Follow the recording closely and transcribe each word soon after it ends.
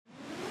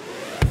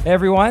Hey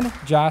everyone,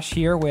 Josh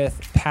here with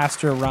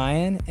Pastor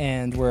Ryan,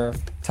 and we're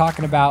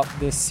talking about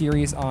this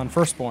series on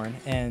Firstborn.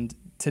 And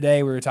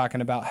today we were talking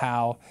about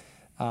how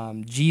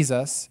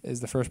Jesus is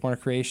the firstborn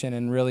of creation,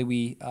 and really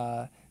we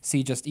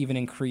see just even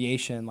in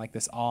creation like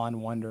this awe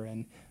and wonder,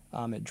 and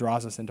it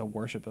draws us into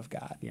worship of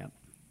God. Yeah.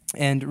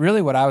 And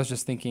really what I was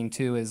just thinking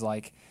too is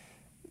like,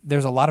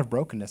 there's a lot of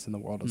brokenness in the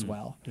world as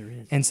well. There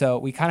is. And so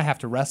we kind of have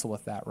to wrestle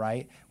with that,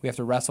 right? We have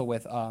to wrestle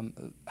with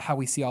how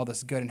we see all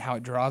this good and how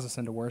it draws us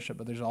into worship,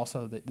 but there's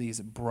also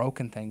these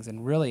broken things.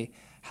 And really,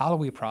 how do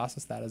we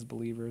process that as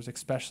believers,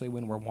 especially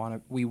when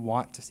we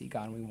want to see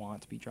God and we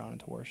want to be drawn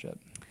into worship?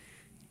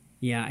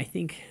 Yeah, I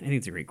think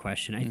it's a great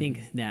question. I think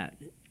that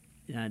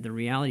the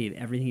reality of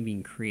everything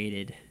being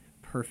created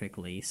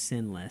perfectly,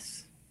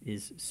 sinless,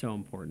 is so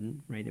important,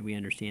 right? That we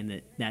understand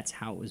that that's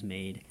how it was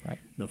made. Right.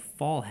 The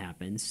fall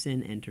happens,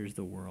 sin enters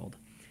the world,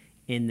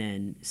 and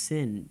then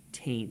sin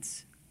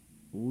taints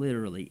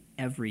literally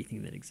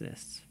everything that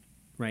exists,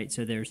 right?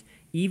 So there's,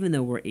 even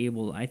though we're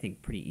able, I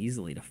think, pretty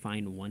easily to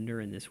find wonder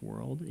in this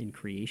world, in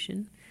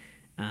creation,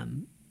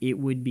 it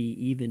would be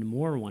even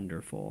more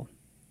wonderful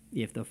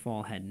if the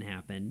fall hadn't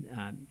happened,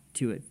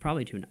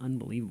 probably to an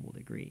unbelievable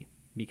degree,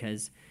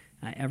 because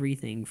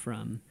everything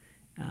from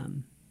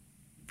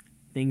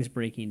things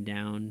breaking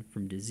down,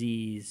 from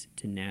disease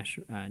to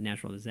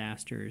natural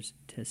disasters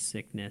to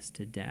sickness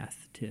to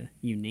death to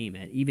you name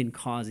it, even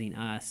causing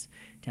us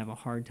to have a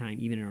hard time,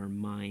 even in our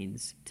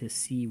minds, to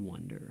see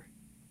wonder,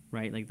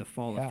 right? Like the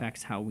fall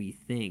affects how we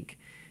think,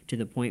 to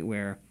the point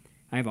where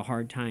I have a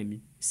hard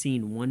time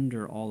seeing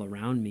wonder all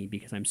around me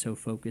because I'm so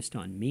focused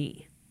on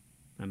me.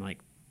 I'm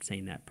like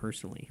saying that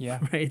personally,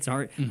 right? It's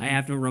hard. I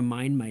have to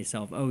remind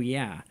myself, oh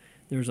yeah,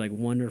 there's like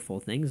wonderful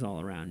things all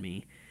around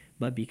me.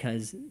 But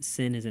because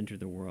sin has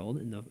entered the world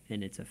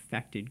and it's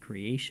affected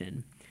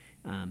creation,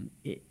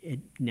 it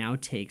now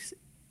takes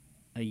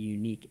a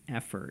unique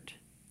effort,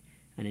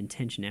 an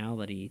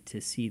intentionality to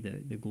see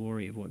the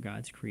glory of what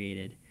God's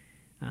created.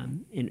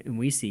 And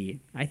we see,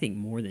 I think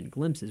more than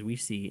glimpses, we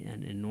see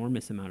an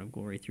enormous amount of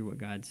glory through what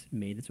God's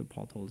made. That's what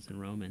Paul told us in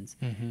Romans.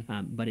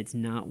 But it's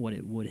not what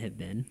it would have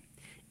been,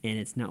 and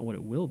it's not what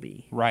it will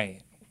be.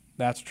 Right.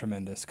 That's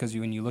tremendous, because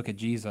when you look at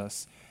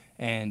Jesus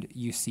and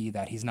you see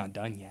that he's not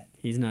done yet.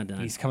 He's not done.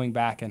 He's coming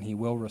back and he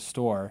will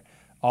restore.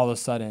 All of a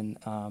sudden,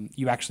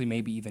 you actually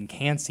maybe even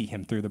can see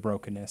him through the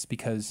brokenness,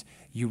 because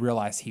you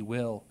realize he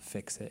will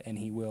fix it and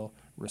he will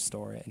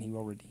restore it and he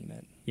will redeem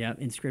it. Yeah,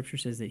 and Scripture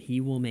says that he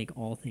will make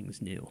all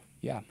things new.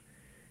 Yeah.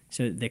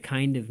 So the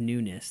kind of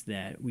newness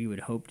that we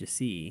would hope to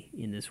see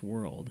in this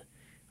world,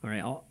 all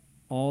right,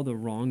 all the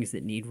wrongs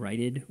that need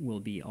righted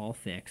will be all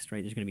fixed,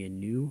 right? There's going to be a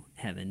new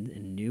heaven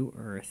and new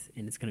earth,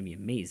 and it's going to be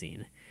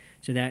amazing.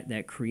 So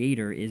that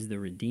Creator is the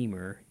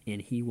Redeemer,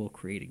 and he will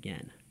create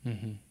again,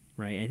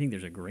 right? I think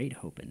there's a great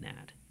hope in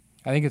that.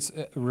 I think it's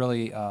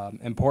really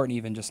important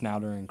even just now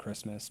during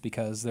Christmas,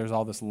 because there's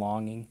all this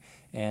longing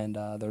and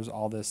there's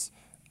all this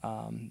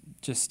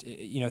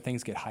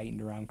things get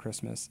heightened around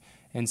Christmas.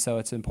 And so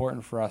it's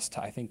important for us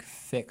to, I think,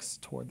 fix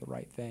toward the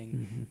right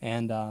thing.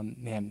 And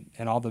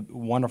and all the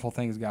wonderful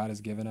things God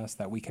has given us,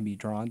 that we can be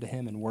drawn to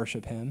him and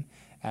worship him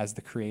as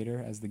the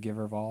creator, as the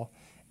giver of all.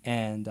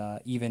 And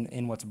even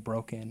in what's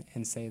broken,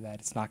 and say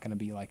that it's not going to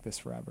be like this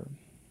forever.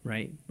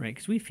 Right,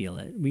 because we feel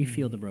it. We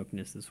feel the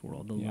brokenness of this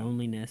world, the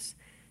loneliness,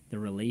 the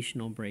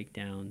relational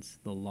breakdowns,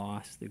 the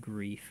loss, the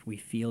grief. We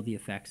feel the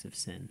effects of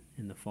sin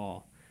and the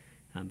fall.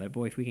 But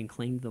boy, if we can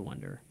cling to the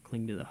wonder,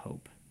 cling to the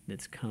hope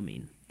that's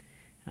coming,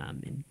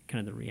 and kind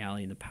of the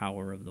reality and the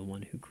power of the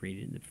one who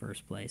created it in the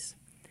first place,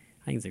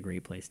 I think it's a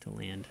great place to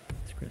land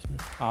this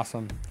Christmas.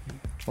 Awesome.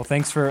 Well,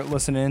 thanks for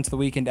listening in to the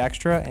Weekend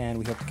Extra, and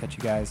we hope to catch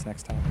you guys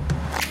next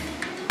time.